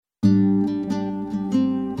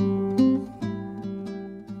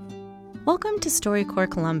Welcome to StoryCorps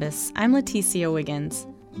Columbus. I'm Leticia Wiggins.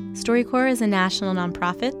 StoryCorps is a national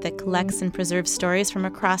nonprofit that collects and preserves stories from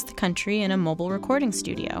across the country in a mobile recording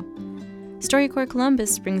studio. StoryCorps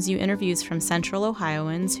Columbus brings you interviews from Central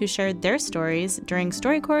Ohioans who shared their stories during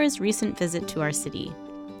StoryCorps' recent visit to our city.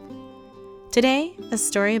 Today, a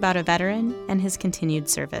story about a veteran and his continued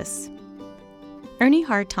service. Ernie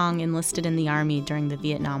Hartong enlisted in the Army during the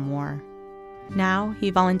Vietnam War. Now,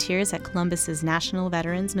 he volunteers at Columbus's National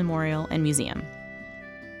Veterans Memorial and Museum.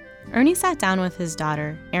 Ernie sat down with his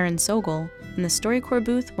daughter, Erin Sogol, in the StoryCorps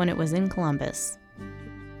booth when it was in Columbus.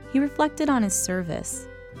 He reflected on his service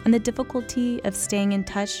and the difficulty of staying in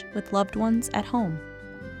touch with loved ones at home.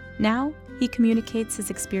 Now, he communicates his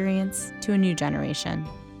experience to a new generation.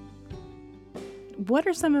 What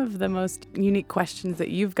are some of the most unique questions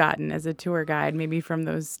that you've gotten as a tour guide, maybe from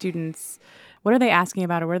those students? What are they asking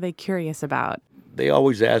about, or what are they curious about? They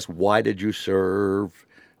always ask, why did you serve?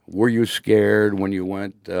 Were you scared when you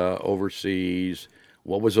went overseas?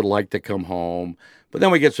 What was it like to come home? But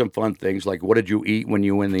then we get some fun things like, what did you eat when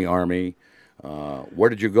you were in the Army?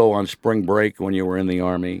 Where did you go on spring break when you were in the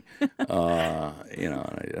Army?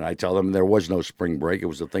 And I tell them there was no spring break. It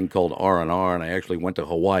was a thing called R&R, and I actually went to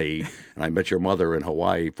Hawaii, and I met your mother in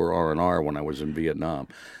Hawaii for R&R when I was in Vietnam.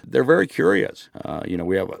 They're very curious.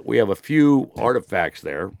 We have a few artifacts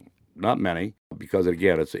there, not many, because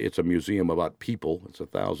again, it's a museum about people. It's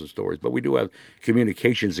 1,000 stories, but we do have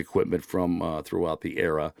communications equipment from throughout the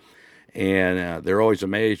era. And they're always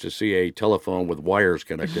amazed to see a telephone with wires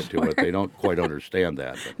connected to it. They don't quite understand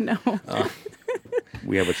that. But, No.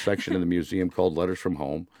 We have a section in the museum called Letters from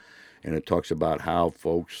Home, and it talks about how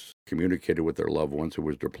folks communicated with their loved ones who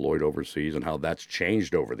was deployed overseas and how that's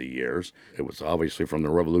changed over the years. It was obviously from the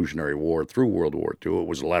Revolutionary War through World War II. It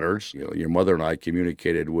was letters. Your mother and I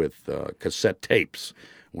communicated with cassette tapes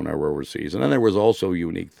when I were overseas. And then there was also a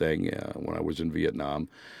unique thing when I was in Vietnam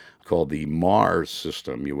called the Mars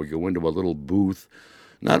system. You would go into a little booth,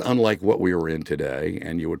 not unlike what we were in today,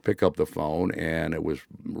 and you would pick up the phone, and it was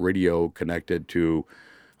radio connected to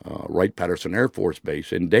Wright-Patterson Air Force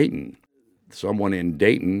Base in Dayton. Someone in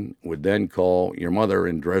Dayton would then call your mother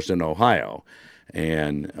in Dresden, Ohio,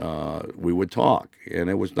 and we would talk.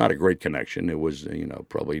 And it was not a great connection. It was,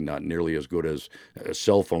 probably not nearly as good as a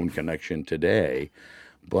cell phone connection today.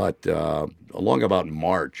 But along about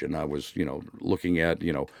March, and I was, looking at,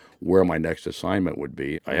 where my next assignment would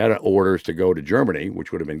be. I had orders to go to Germany,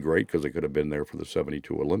 which would have been great because I could have been there for the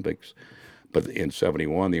 72 Olympics. But in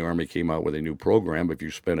 71, the Army came out with a new program. If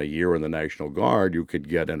you spent a year in the National Guard, you could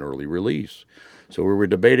get an early release. So we were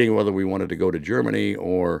debating whether we wanted to go to Germany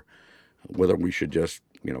or whether we should just,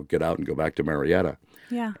 get out and go back to Marietta.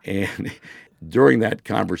 Yeah. And during that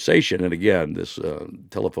conversation, and again, this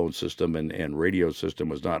telephone system and radio system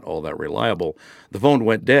was not all that reliable, the phone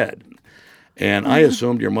went dead. And I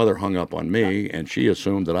assumed your mother hung up on me, and she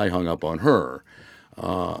assumed that I hung up on her.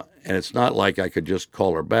 And it's not like I could just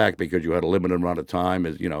call her back because you had a limited amount of time.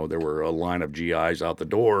 As there were a line of GIs out the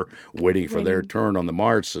door waiting for their turn on the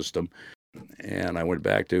Mars system. And I went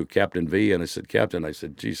back to Captain V, and I said, Captain,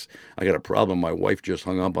 geez, I got a problem. My wife just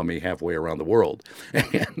hung up on me halfway around the world.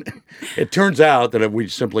 And it turns out that we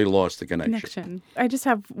simply lost the connection. I just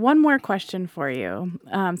have one more question for you.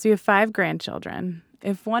 So you have 5 grandchildren.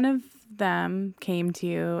 If one of them came to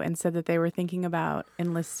you and said that they were thinking about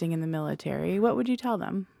enlisting in the military, what would you tell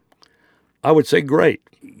them? I would say great.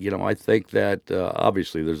 I think that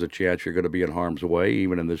obviously there's a chance you're going to be in harm's way,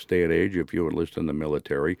 even in this day and age, if you enlist in the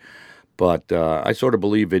military. But I sort of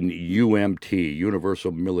believe in UMT,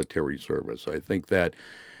 Universal Military Service. I think that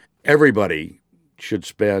everybody should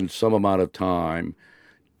spend some amount of time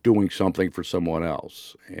doing something for someone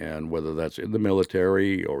else. And whether that's in the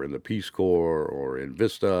military or in the Peace Corps or in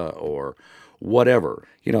Vista or whatever.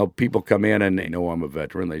 People come in and they know I'm a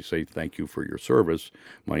veteran. They say, thank you for your service.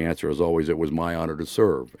 My answer is always, it was my honor to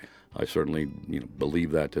serve. I certainly believe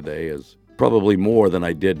that today as probably more than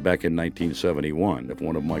I did back in 1971. If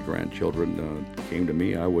one of my grandchildren came to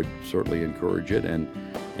me, I would certainly encourage it and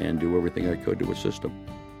do everything I could to assist them.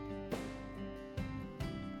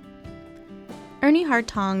 Ernie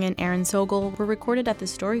Hartong and Erin Sogol were recorded at the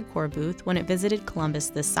StoryCorps booth when it visited Columbus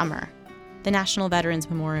this summer. The National Veterans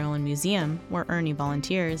Memorial and Museum, where Ernie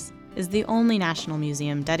volunteers, is the only national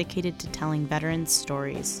museum dedicated to telling veterans'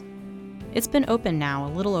 stories. It's been open now a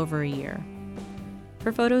little over a year.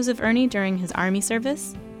 For photos of Ernie during his Army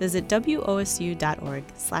service, visit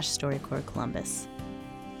wosu.org/StoryCorps Columbus.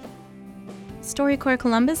 StoryCorps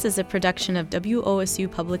Columbus is a production of WOSU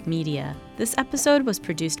Public Media. This episode was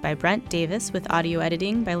produced by Brent Davis with audio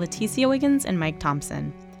editing by Leticia Wiggins and Mike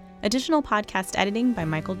Thompson. Additional podcast editing by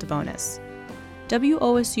Michael DeBonis.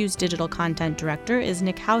 WOSU's digital content director is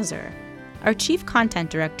Nick Hauser. Our chief content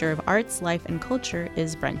director of arts, life, and culture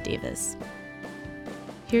is Brent Davis.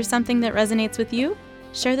 Here's something that resonates with you?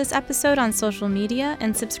 Share this episode on social media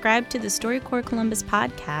and subscribe to the StoryCorps Columbus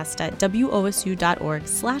podcast at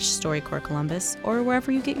wosu.org/StoryCorps Columbus or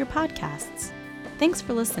wherever you get your podcasts. Thanks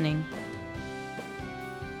for listening.